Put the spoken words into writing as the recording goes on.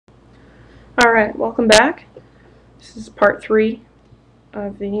Alright, welcome back. This is part 3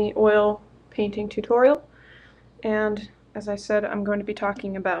 of the oil painting tutorial, and as I said, I'm going to be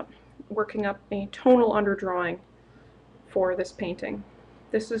talking about working up a tonal underdrawing for this painting.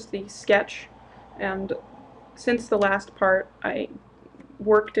 This is the sketch, and since the last part I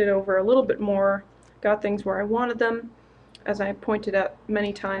worked it over a little bit more, got things where I wanted them. As I pointed out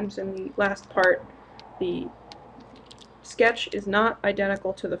many times in the last part, the sketch is not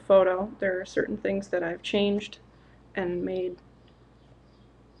identical to the photo. There are certain things that I've changed and made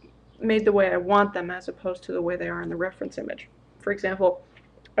the way I want them as opposed to the way they are in the reference image. For example,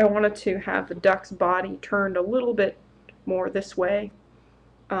 I wanted to have the duck's body turned a little bit more this way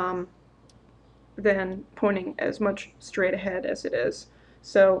than pointing as much straight ahead as it is.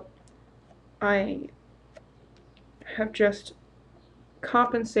 So I have just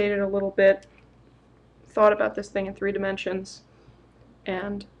compensated a little bit, thought about this thing in 3 dimensions,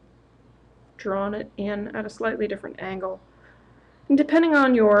 and drawn it in at a slightly different angle. And depending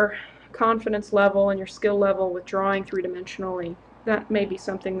on your confidence level and your skill level with drawing 3-dimensionally, that may be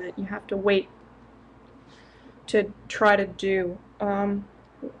something that you have to wait to try to do.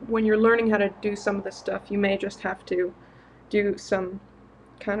 When you're learning how to do some of this stuff, you may just have to do some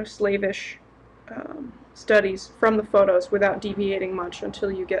kind of slavish studies from the photos without deviating much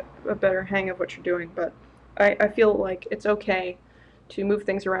until you get a better hang of what you're doing. But I feel like it's okay to move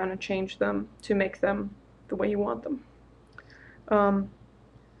things around and change them to make them the way you want them.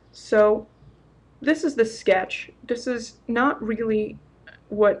 So this is the sketch. This is not really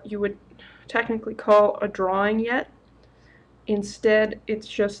what you would technically call a drawing yet. Instead, it's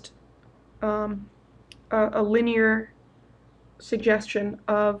just a linear suggestion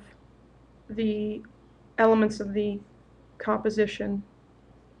of the elements of the composition,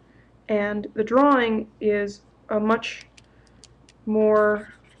 and the drawing is a much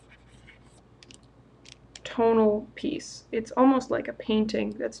more tonal piece. It's almost like a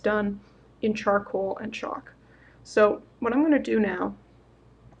painting that's done in charcoal and chalk. So what I'm going to do now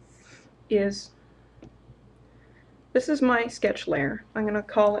is, this is my sketch layer. I'm going to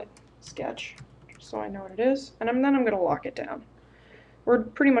call it sketch so I know what it is, and then I'm going to lock it down. We're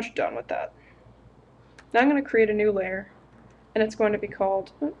pretty much done with that. Now I'm going to create a new layer, and it's going to be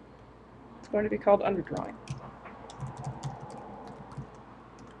called Underdrawing.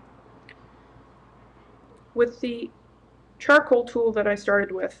 With the charcoal tool that I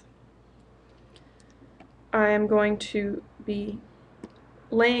started with, I am going to be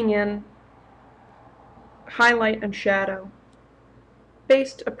laying in highlight and shadow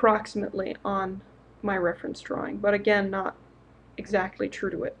based approximately on my reference drawing, but again, not exactly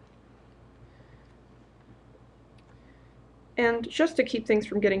true to it. And just to keep things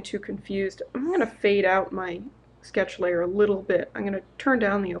from getting too confused, I'm going to fade out my sketch layer a little bit. I'm going to turn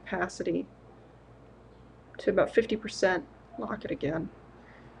down the opacity to about 50%, lock it again,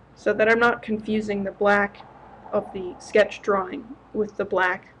 so that I'm not confusing the black of the sketch drawing with the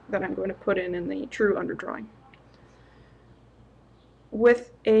black that I'm going to put in the true underdrawing.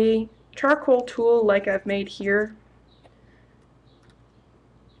 With a charcoal tool like I've made here,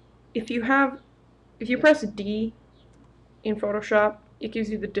 if you press D in Photoshop, it gives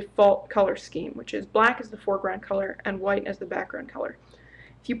you the default color scheme, which is black as the foreground color and white as the background color.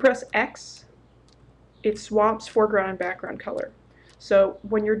 If you press X, it swaps foreground and background color. So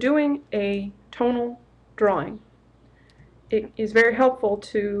when you're doing a tonal drawing, it is very helpful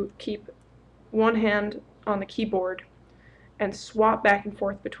to keep one hand on the keyboard and swap back and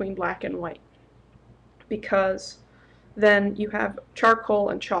forth between black and white, because then you have charcoal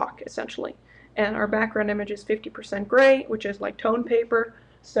and chalk essentially. And our background image is 50% gray, which is like tone paper,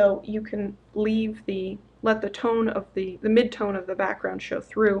 so you can let the tone of the mid-tone of the background show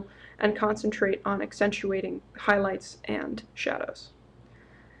through and concentrate on accentuating highlights and shadows.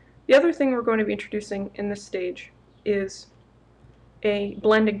 The other thing we're going to be introducing in this stage is a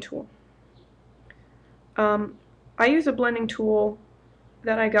blending tool. I use a blending tool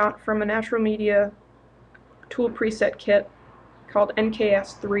that I got from a Natural Media tool preset kit called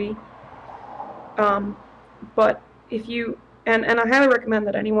NKS3. But if you, and I highly recommend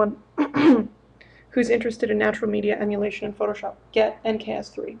that anyone who's interested in natural media emulation in Photoshop get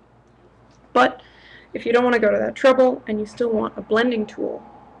NKS3. But if you don't want to go to that trouble and you still want a blending tool,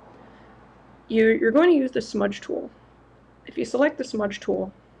 you're going to use the smudge tool. If you select the smudge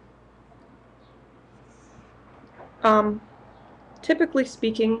tool, typically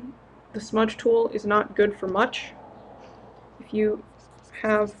speaking, the smudge tool is not good for much. If you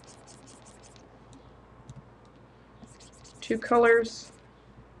have 2 colors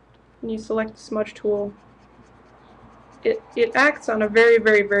and you select the smudge tool, it acts on a very,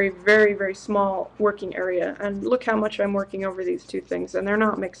 very, very, very, very small working area. And look how much I'm working over these two things, and they're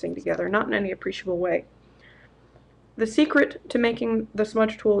not mixing together, not in any appreciable way. The secret to making the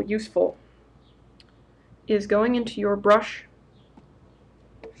smudge tool useful is going into your brush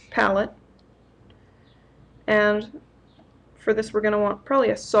palette, and for this we're going to want probably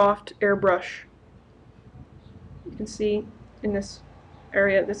a soft airbrush. You can see in this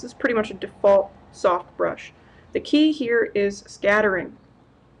area, this is pretty much a default soft brush. The key here is scattering.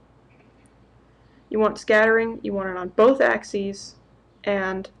 You want scattering, you want it on both axes,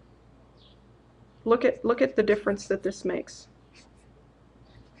 and look at the difference that this makes.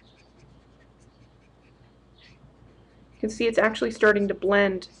 You can see it's actually starting to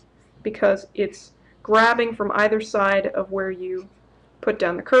blend because it's grabbing from either side of where you put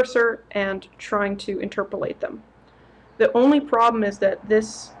down the cursor and trying to interpolate them. The only problem is that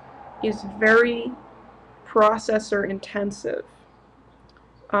this is very processor intensive.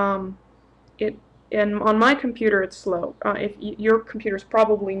 And on my computer it's slow. If your computer is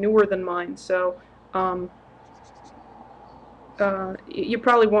probably newer than mine, so it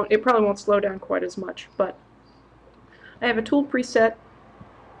probably won't slow down quite as much. But I have a tool preset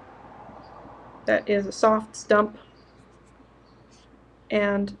that is a soft stump,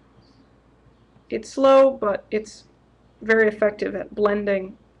 and it's slow, but it's very effective at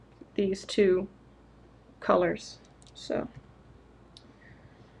blending these two colors. So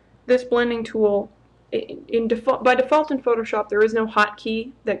this blending tool, by default in Photoshop, there is no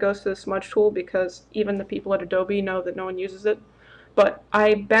hotkey that goes to the smudge tool because even the people at Adobe know that no one uses it. But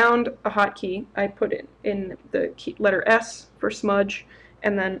I bound a hotkey. I put it in the letter S for smudge,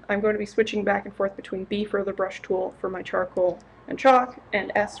 and then I'm going to be switching back and forth between B for the brush tool for my charcoal and chalk,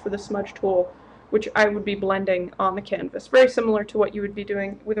 and S for the smudge tool, which I would be blending on the canvas. Very similar to what you would be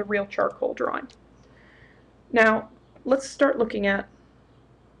doing with a real charcoal drawing. Now, let's start looking at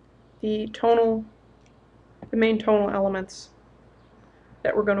the main tonal elements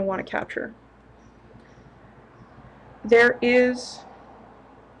that we're going to want to capture. There is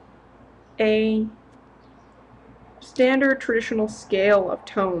a standard traditional scale of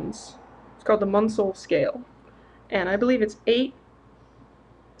tones. It's called the Munsell scale, and I believe it's 8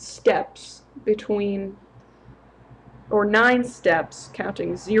 steps between, or 9 steps,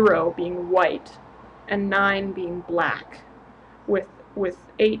 counting 0 being white and 9 being black, with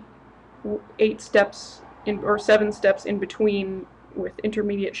 8 steps or 7 steps in between with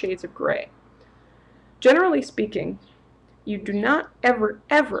intermediate shades of gray. Generally speaking, you do not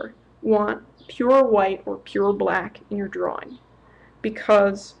ever want pure white or pure black in your drawing,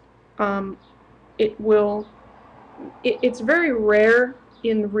 because it's very rare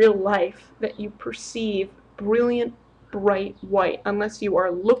in real life that you perceive brilliant bright white unless you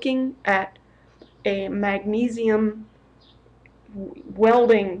are looking at a magnesium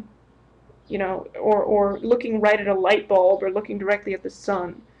welding, or looking right at a light bulb or looking directly at the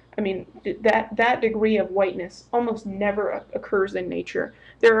sun. I mean, that degree of whiteness almost never occurs in nature.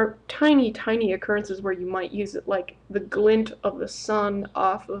 There are tiny, tiny occurrences where you might use it, like the glint of the sun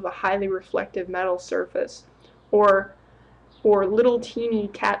off of a highly reflective metal surface, or little teeny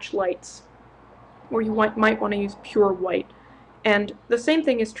catch lights where you might want to use pure white. And the same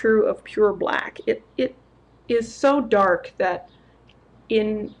thing is true of pure black. It is so dark that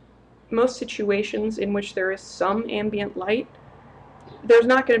in most situations in which there is some ambient light, there's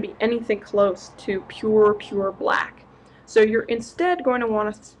not going to be anything close to pure black. So you're instead going to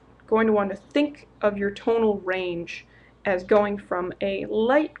want to think of your tonal range as going from a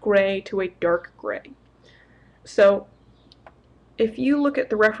light gray to a dark gray. So if you look at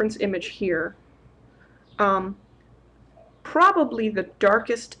the reference image here, probably the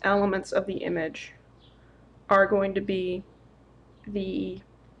darkest elements of the image are going to be the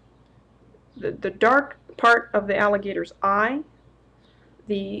dark part of the alligator's eye,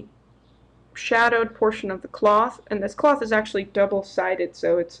 the shadowed portion of the cloth, and this cloth is actually double-sided,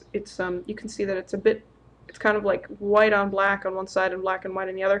 so it's you can see that it's kind of like white on black on one side and black and white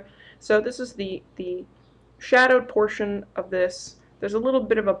on the other. So this is the shadowed portion of this. There's a little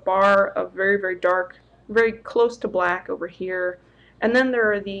bit of a bar of very, very dark, very close to black over here, and then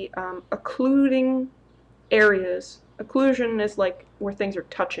there are the occluding areas. Occlusion is like where things are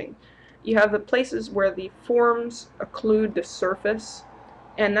touching. You have the places where the forms occlude the surface,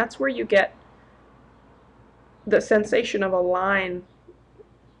 and that's where you get the sensation of a line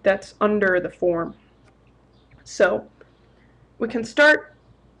that's under the form. So we can start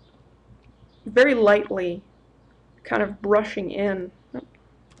very lightly kind of brushing in,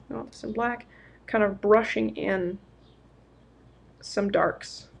 some black, kind of brushing in some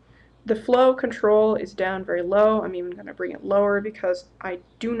darks. The flow control is down very low. I'm even going to bring it lower because I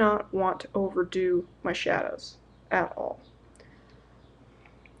do not want to overdo my shadows at all.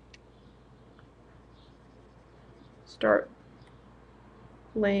 Start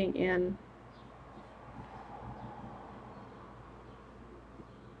laying in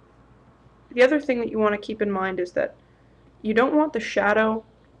the other thing that you want to keep in mind is that you don't want the shadow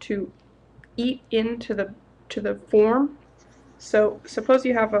to eat into the form. So suppose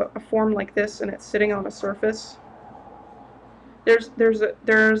you have a form like this and it's sitting on a surface. There's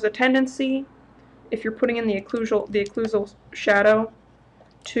a tendency, if you're putting in the occlusal shadow,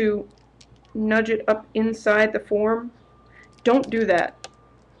 to nudge it up inside the form. Don't do that.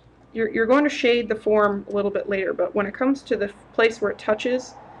 You're going to shade the form a little bit later, but when it comes to the place where it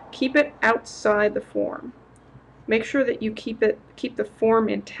touches, keep it outside the form. Make sure that you keep the form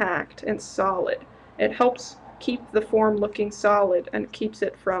intact and solid. It helps keep the form looking solid and keeps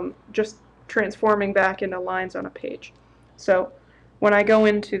it from just transforming back into lines on a page. So when I go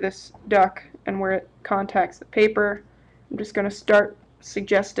into this duck and where it contacts the paper, I'm just going to start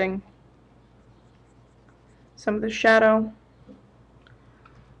suggesting some of the shadow.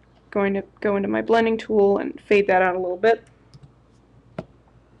 Going to go into my blending tool and fade that out a little bit.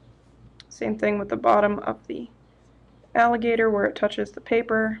 Same thing with the bottom of the alligator where it touches the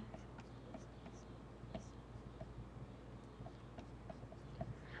paper.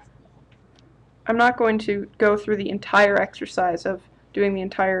 I'm not going to go through the entire exercise of doing the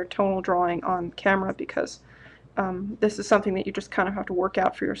entire tonal drawing on camera because this is something that you just kind of have to work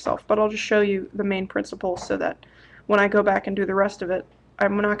out for yourself, but I'll just show you the main principles so that when I go back and do the rest of it,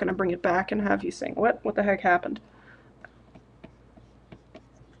 I'm not going to bring it back and have you saying, what the heck happened?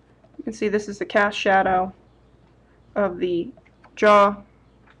 You can see this is the cast shadow of the jaw.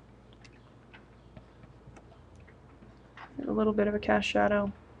 A little bit of a cast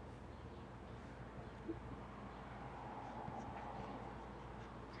shadow.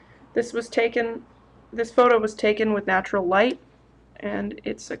 This photo was taken with natural light, and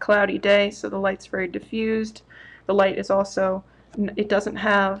it's a cloudy day, so the light's very diffused. The light is also, it doesn't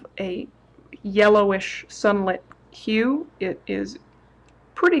have a yellowish sunlit hue. It is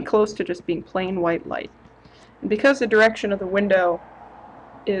pretty close to just being plain white light. And because the direction of the window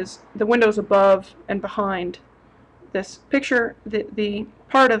is, the window's above and behind this picture, the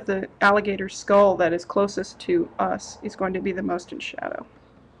part of the alligator's skull that is closest to us is going to be the most in shadow.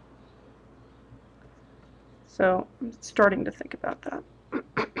 So I'm starting to think about that.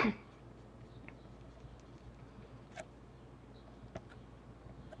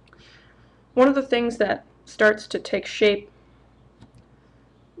 One of the things that starts to take shape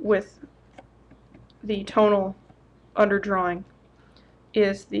with the tonal underdrawing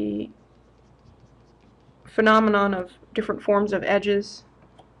is the phenomenon of different forms of edges.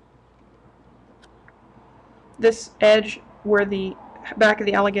 This edge where the back of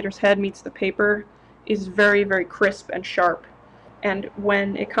the alligator's head meets the paper is very, very crisp and sharp, and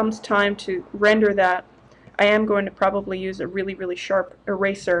when it comes time to render that, I am going to probably use a really, really sharp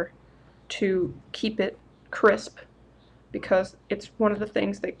eraser to keep it crisp, because it's one of the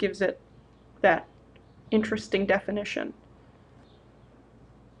things that gives it that interesting definition.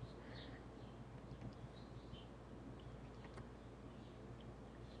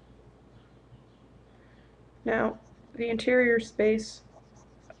 Now, the interior space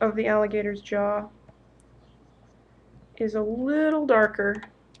of the alligator's jaw is a little darker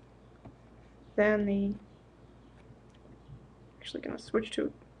than the, actually going to switch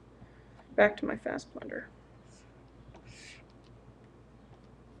to back to my fast blender.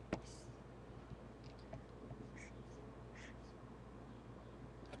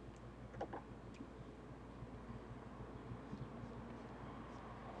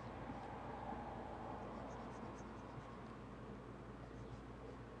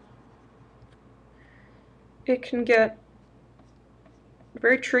 It can get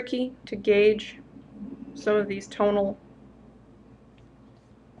very tricky to gauge some of these tonal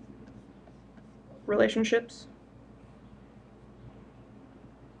relationships.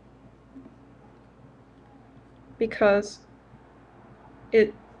 Because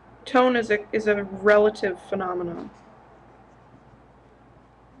tone is a relative phenomenon.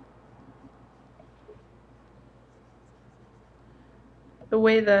 The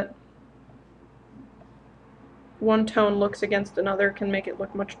way that one tone looks against another can make it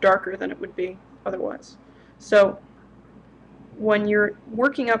look much darker than it would be otherwise. So when you're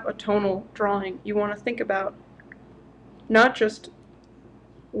working up a tonal drawing, you want to think about not just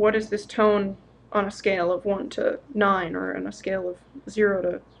what is this tone on a scale of 1 to 9 or on a scale of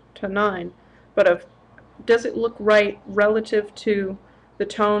 0 to 9, but of does it look right relative to the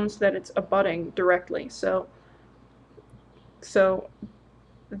tones that it's abutting directly. So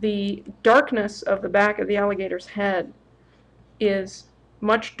the darkness of the back of the alligator's head is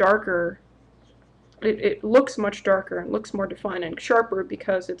much darker. It looks much darker and looks more defined and sharper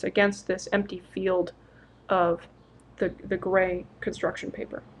because it's against this empty field of the gray construction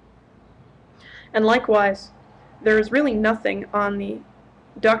paper. And likewise, there is really nothing on the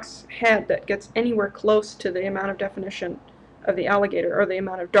duck's head that gets anywhere close to the amount of definition of the alligator, or the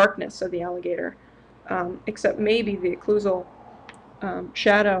amount of darkness of the alligator, except maybe the occlusal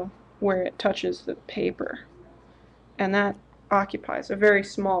shadow where it touches the paper. And that occupies a very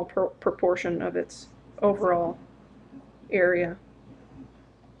small proportion of its overall area.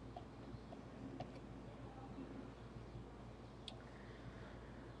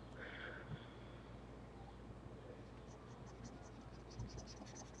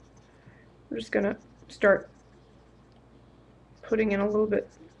 I'm just going to start putting in a little bit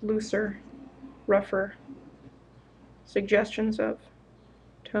looser, rougher suggestions of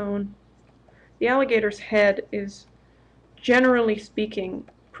tone. The alligator's head is, generally speaking,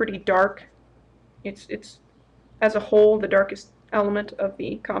 pretty dark. It's as a whole the darkest element of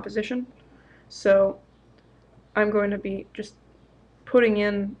the composition. So I'm going to be just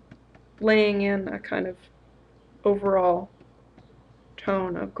laying in a kind of overall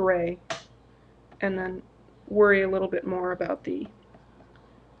tone of gray, and then worry a little bit more about the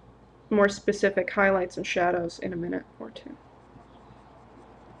more specific highlights and shadows in a minute or two.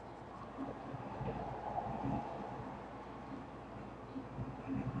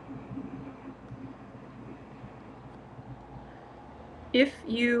 If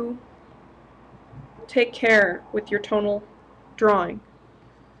you take care with your tonal drawing,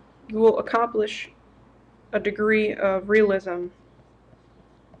 you will accomplish a degree of realism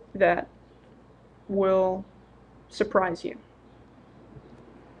that will surprise you.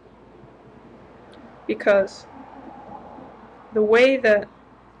 Because the way that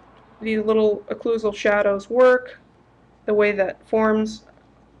these little occlusal shadows work, the way that forms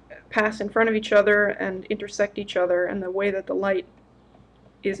pass in front of each other and intersect each other, and the way that the light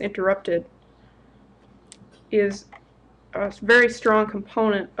is interrupted is a very strong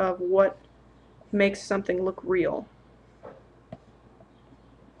component of what makes something look real.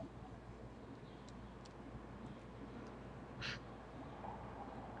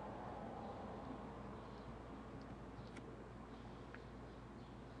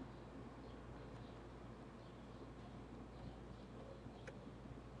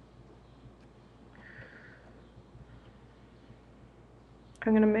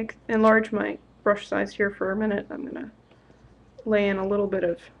 I'm going to enlarge my brush size here for a minute. I'm going to lay in a little bit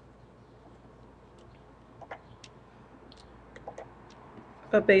of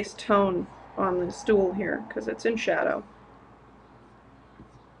a base tone on the stool here because it's in shadow.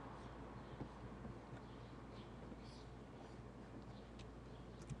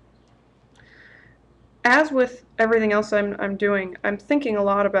 As with everything else I'm doing, I'm thinking a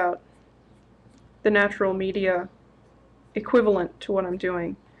lot about the natural media equivalent to what I'm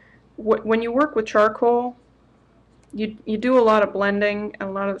doing. When you work with charcoal, you do a lot of blending and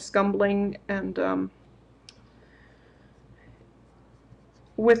a lot of scumbling, and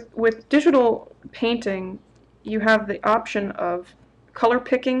with digital painting, you have the option of color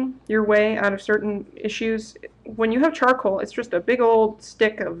picking your way out of certain issues. When you have charcoal, it's just a big old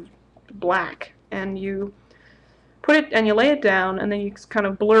stick of black, and you put it and you lay it down, and then you kind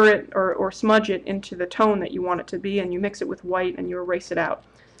of blur it or smudge it into the tone that you want it to be, and you mix it with white and you erase it out.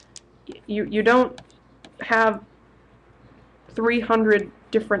 You don't have 300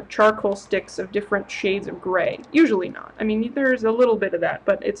 different charcoal sticks of different shades of gray. Usually not. I mean, there's a little bit of that,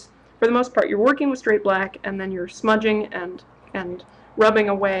 but it's, for the most part, you're working with straight black, and then you're smudging and rubbing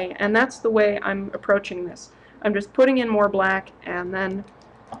away, and that's the way I'm approaching this. I'm just putting in more black and then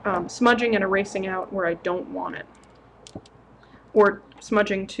smudging and erasing out where I don't want it, or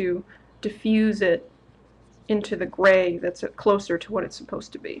smudging to diffuse it into the gray that's closer to what it's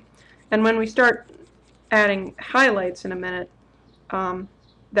supposed to be. And when we start adding highlights in a minute,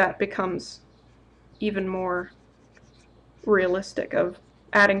 that becomes even more realistic, of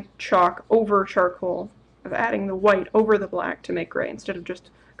adding chalk over charcoal, of adding the white over the black to make gray, instead of just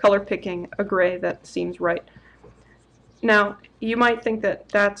color picking a gray that seems right. Now, you might think that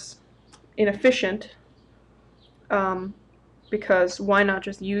that's inefficient, because why not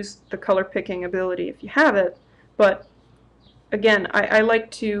just use the color picking ability if you have it? But again, I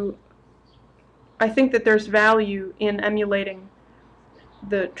think that there's value in emulating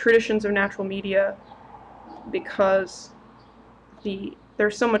the traditions of natural media, because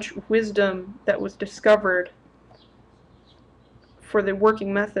there's so much wisdom that was discovered for the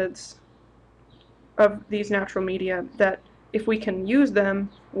working methods of these natural media, that if we can use them,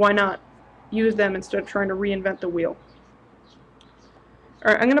 why not use them instead of trying to reinvent the wheel.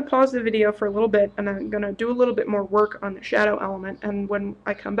 Alright, I'm going to pause the video for a little bit, and I'm going to do a little bit more work on the shadow element, and when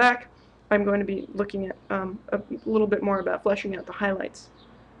I come back, I'm going to be looking at a little bit more about fleshing out the highlights.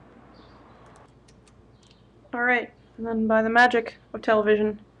 Alright, and then by the magic of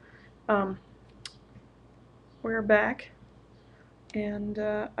television, we're back, and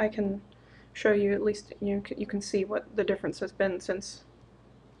I can show you, at least you can see what the difference has been since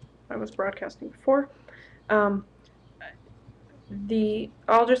I was broadcasting before. I'll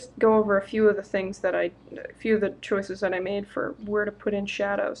just go over a few of the things that a few of the choices that I made for where to put in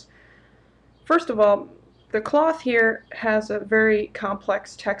shadows. First of all, the cloth here has a very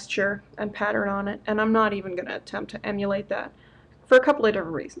complex texture and pattern on it, and I'm not even going to attempt to emulate that for a couple of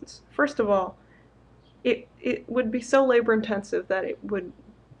different reasons. First of all, it would be so labor intensive that it would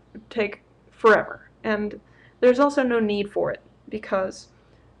take forever, and there's also no need for it, because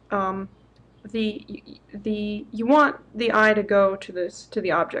you want the eye to go to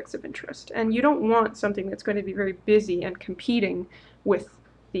the objects of interest, and you don't want something that's going to be very busy and competing with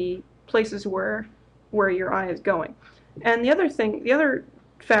the places where your eye is going. And the other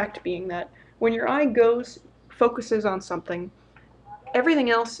fact being that when your eye focuses on something, everything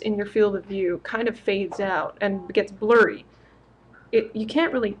else in your field of view kind of fades out and gets blurry. You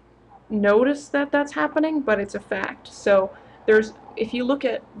can't really notice that that's happening, but it's a fact. So if you look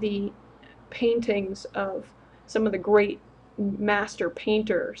at the paintings of some of the great master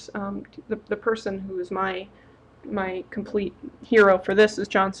painters, the person who is my complete hero for this is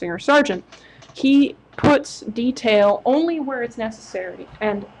John Singer Sargent. He puts detail only where it's necessary,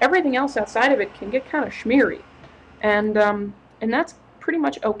 and everything else outside of it can get kind of schmeary, and that's pretty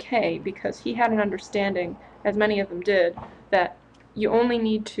much okay, because he had an understanding, as many of them did, that you only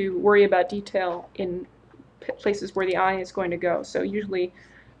need to worry about detail in places where the eye is going to go. So usually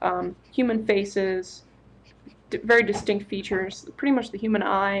human faces, very distinct features, pretty much the human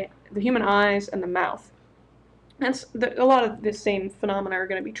eyes and the mouth. And a lot of the same phenomena are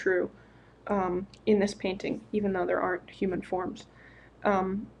going to be true in this painting, even though there aren't human forms.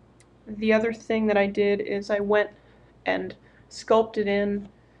 The other thing that I did is I went and sculpted in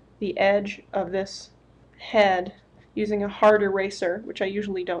the edge of this head using a hard eraser, which I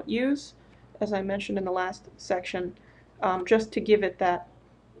usually don't use, as I mentioned in the last section, just to give it that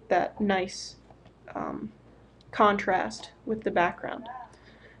nice contrast with the background.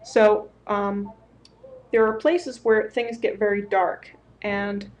 So there are places where things get very dark,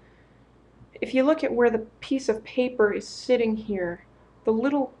 and if you look at where the piece of paper is sitting here, the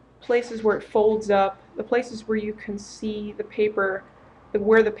little places where it folds up, the places where you can see the paper,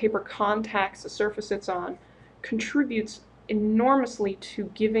 where the paper contacts the surface it's on, contributes enormously to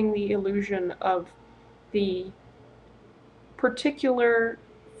giving the illusion of the particular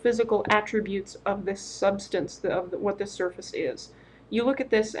physical attributes of this substance, what this surface is. You look at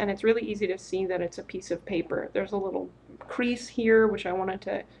this and it's really easy to see that it's a piece of paper. There's a little crease here, which I wanted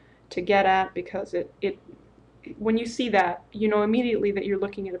to get at, because when you see that, you know immediately that you're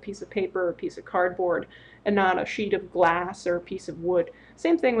looking at a piece of paper or a piece of cardboard and not a sheet of glass or a piece of wood.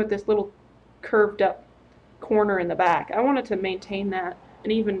 Same thing with this little curved up corner in the back. I wanted to maintain that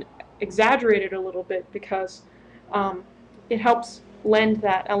and even exaggerate it a little bit, because it helps lend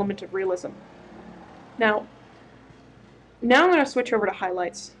that element of realism. Now I'm going to switch over to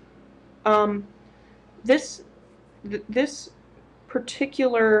highlights. This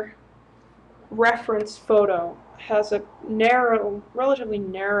particular reference photo has a relatively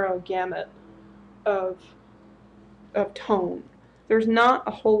narrow gamut of tone. There's not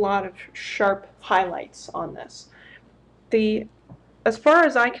a whole lot of sharp highlights on this. As far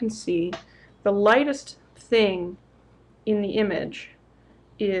as I can see, the lightest thing in the image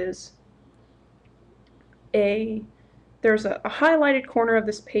is there's a highlighted corner of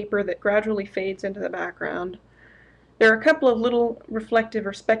this paper that gradually fades into the background. There are a couple of little reflective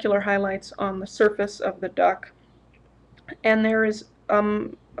or specular highlights on the surface of the duck, and there is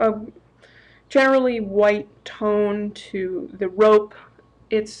a generally white tone to the rope.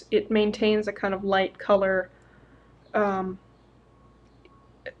 It maintains a kind of light color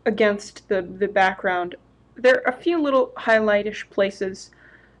against the background. There are a few little highlightish places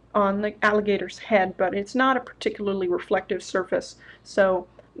on the alligator's head, but it's not a particularly reflective surface, so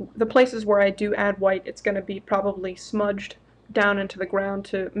the places where I do add white, it's going to be probably smudged down into the ground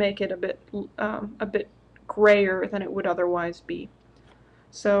to make it a bit grayer than it would otherwise be.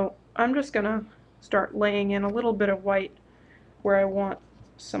 So I'm just going to start laying in a little bit of white where I want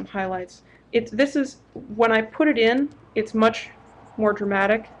some highlights. When I put it in, it's much more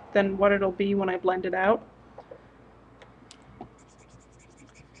dramatic than what it'll be when I blend it out.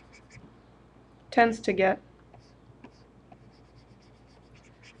 Tends to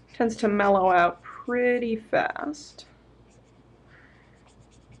mellow out pretty fast.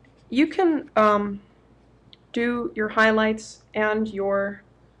 You can do your highlights and your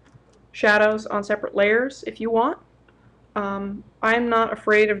shadows on separate layers if you want. I'm not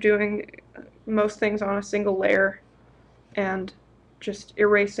afraid of doing most things on a single layer and just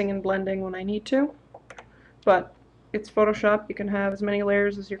erasing and blending when I need to. But it's Photoshop. You can have as many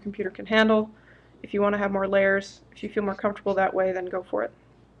layers as your computer can handle. If you want to have more layers, if you feel more comfortable that way, then go for it.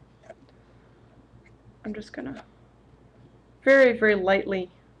 I'm just going to very, very lightly.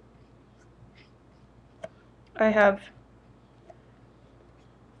 I have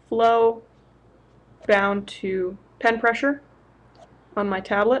flow down to pen pressure on my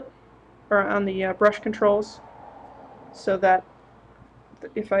tablet, or on the brush controls, so that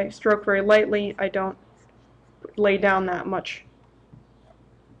if I stroke very lightly, I don't lay down that much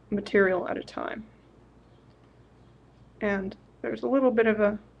material at a time. And there's a little bit of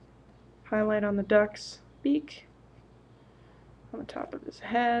a highlight on the duck's beak, on the top of his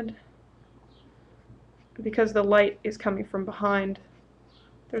head. Because the light is coming from behind,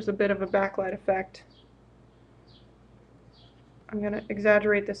 there's a bit of a backlight effect. I'm going to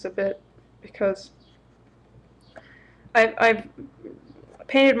exaggerate this a bit because I've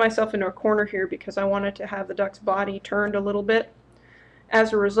painted myself into a corner here because I wanted to have the duck's body turned a little bit.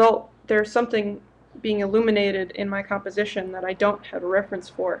 As a result, there's something being illuminated in my composition that I don't have a reference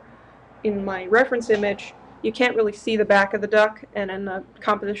for. In my reference image, you can't really see the back of the duck, and in the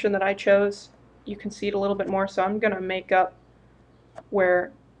composition that I chose, you can see it a little bit more, so I'm going to make up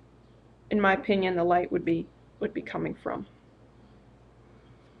where, in my opinion, the light would be coming from.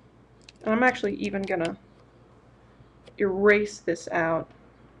 And I'm actually even going to erase this out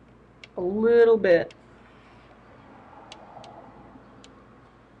a little bit.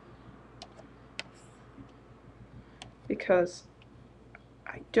 Because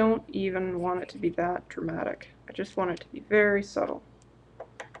I don't even want it to be that dramatic. I just want it to be very subtle.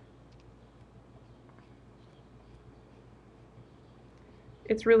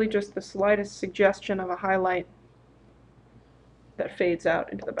 It's really just the slightest suggestion of a highlight that fades out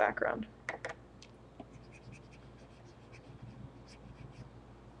into the background.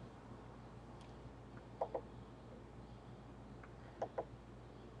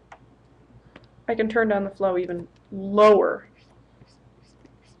 I can turn down the flow even lower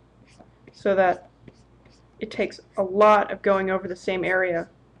so that it takes a lot of going over the same area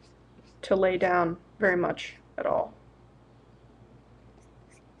to lay down very much at all.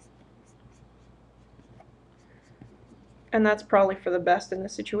 And that's probably for the best in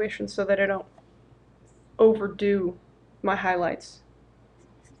this situation so that I don't overdo my highlights.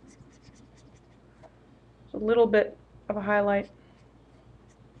 A little bit of a highlight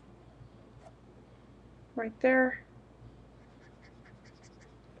right there.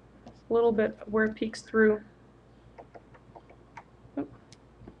 A little bit where it peeks through. Oh.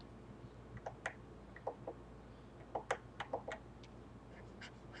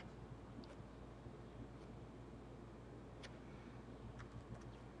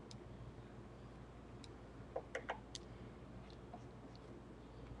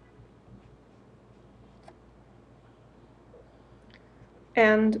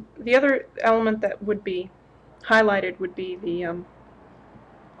 And the other element that would be highlighted would be the,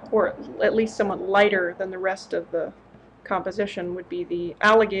 or at least somewhat lighter than the rest of the composition, would be the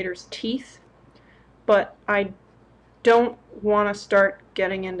alligator's teeth. But I don't want to start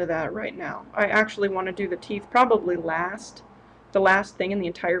getting into that right now. I actually want to do the teeth probably last, the last thing in the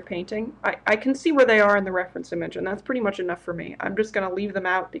entire painting. I can see where they are in the reference image, and that's pretty much enough for me. I'm just going to leave them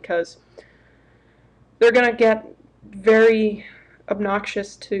out because they're going to get very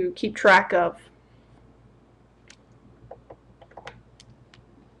obnoxious to keep track of.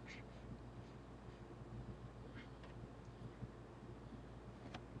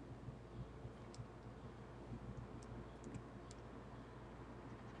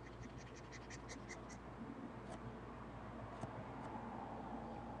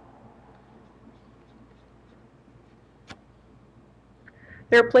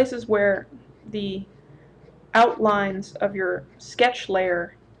 There are places where the outlines of your sketch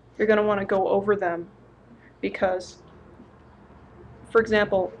layer, you're going to want to go over them because, for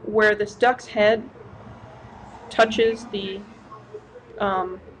example, where this duck's head touches the,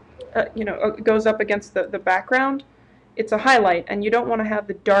 goes up against the background, it's a highlight, and you don't want to have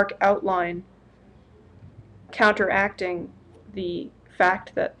the dark outline counteracting the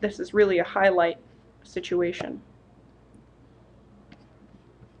fact that this is really a highlight situation.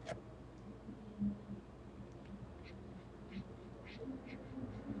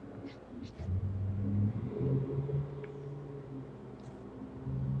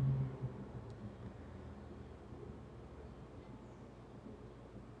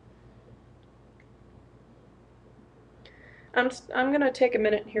 I'm going to take a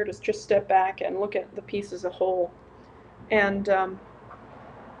minute here to just step back and look at the piece as a whole. And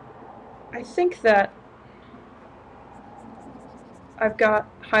I think that I've got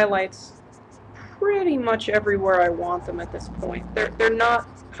highlights pretty much everywhere I want them at this point. They're not,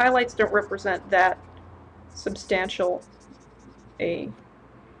 highlights don't represent that substantial a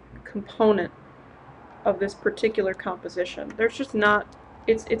component of this particular composition. There's just not,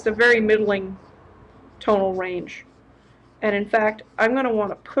 it's a very middling tonal range. And in fact, I'm going to want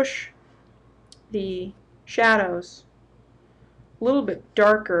to push the shadows a little bit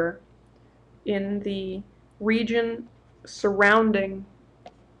darker in the region surrounding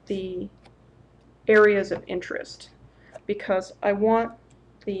the areas of interest, because I want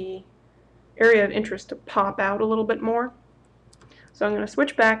the area of interest to pop out a little bit more. So I'm going to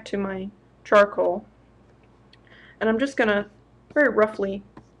switch back to my charcoal, and I'm just going to very roughly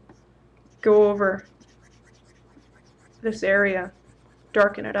go over this area,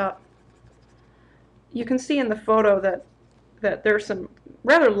 darken it up. You can see in the photo that there's some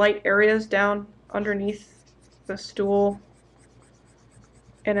rather light areas down underneath the stool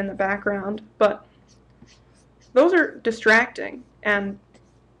and in the background, but those are distracting, and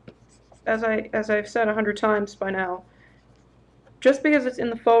as I've said 100 times by now, just because it's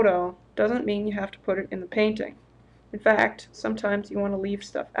in the photo doesn't mean you have to put it in the painting. In fact, sometimes you want to leave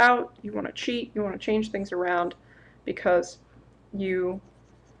stuff out, you want to cheat, you want to change things around because you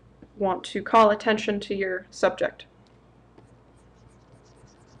want to call attention to your subject.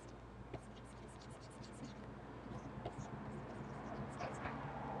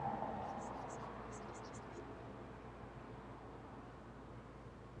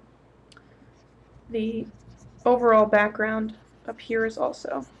 The overall background up here is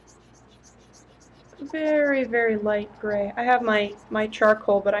also very, very light gray. I have my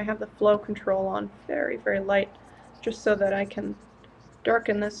charcoal, but I have the flow control on very, very light, just so that I can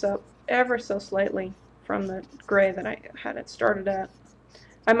darken this up ever so slightly from the gray that I had it started at.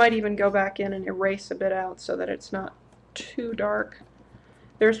 I might even go back in and erase a bit out so that it's not too dark.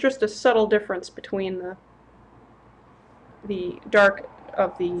 There's just a subtle difference between the dark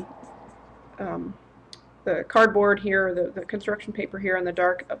of the cardboard here, the construction paper here, and the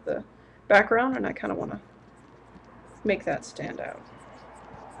dark of the background, and I kind of want to make that stand out.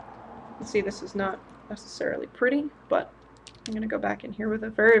 You can see this is not necessarily pretty, but I'm going to go back in here with a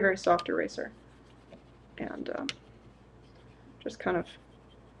very, very soft eraser and just kind of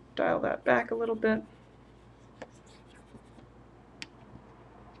dial that back a little bit.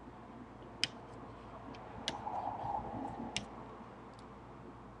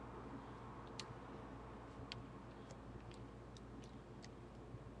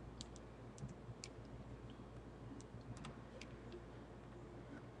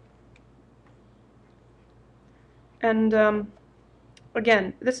 And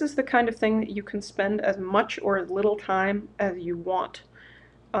again, this is the kind of thing that you can spend as much or as little time as you want.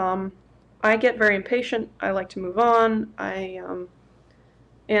 I get very impatient. I like to move on.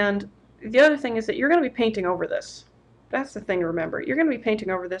 And the other thing is that you're going to be painting over this. That's the thing to remember. You're going to be painting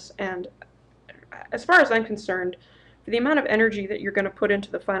over this, and as far as I'm concerned, for the amount of energy that you're going to put into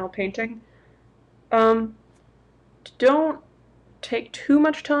the final painting, don't take too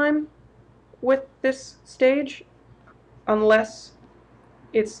much time with this stage unless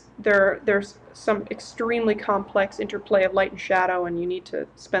there's some extremely complex interplay of light and shadow and you need to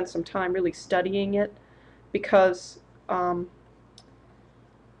spend some time really studying it, because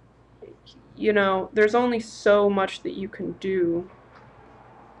you know, there's only so much that you can do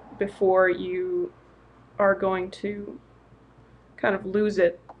before you are going to kind of lose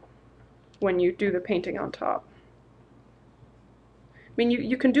it when you do the painting on top. I mean,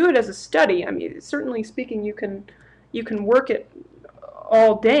 you can do it as a study. I mean, certainly speaking, you can work it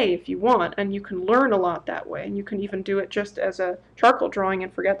all day if you want, and you can learn a lot that way, and you can even do it just as a charcoal drawing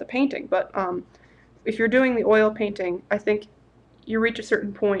and forget the painting. But if you're doing the oil painting, I think you reach a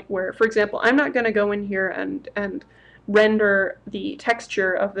certain point where, for example, I'm not going to go in here and render the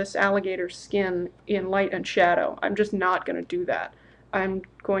texture of this alligator's skin in light and shadow. I'm just not going to do that. I'm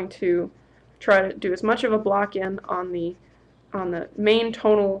going to try to do as much of a block in on the main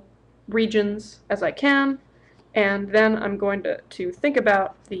tonal regions as I can, and then I'm going to think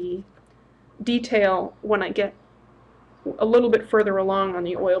about the detail when I get a little bit further along on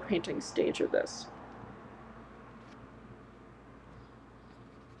the oil painting stage of this.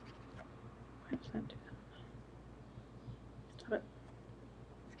 Why does that do that? Stop it.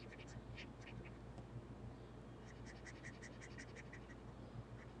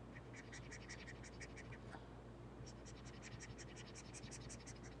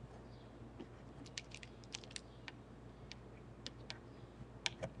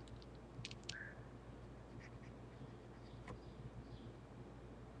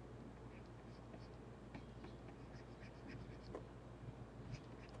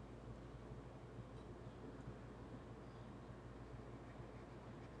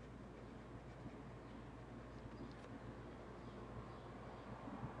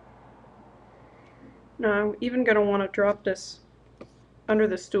 Now I'm even going to want to drop this under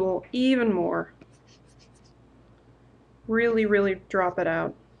the stool even more. Really, really drop it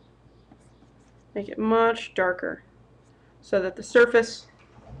out. Make it much darker so that the surface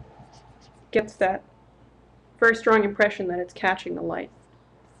gets that very strong impression that it's catching the light.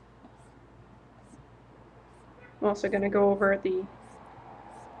 I'm also going to go over the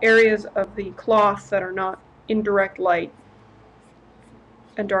areas of the cloth that are not in direct light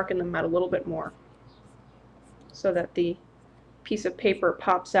and darken them out a little bit more so that the piece of paper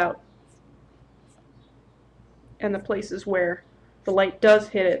pops out, and the places where the light does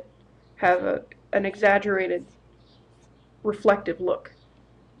hit it have an exaggerated reflective look.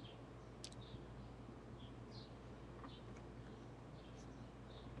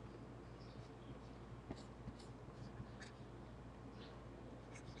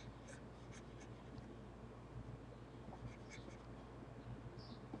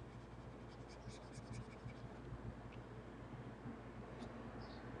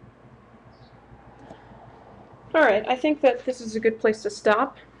 Alright, I think that this is a good place to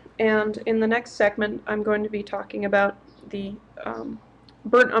stop, and in the next segment I'm going to be talking about the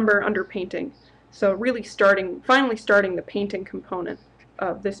burnt umber underpainting. So really finally starting the painting component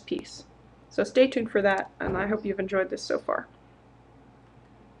of this piece. So stay tuned for that, and I hope you've enjoyed this so far.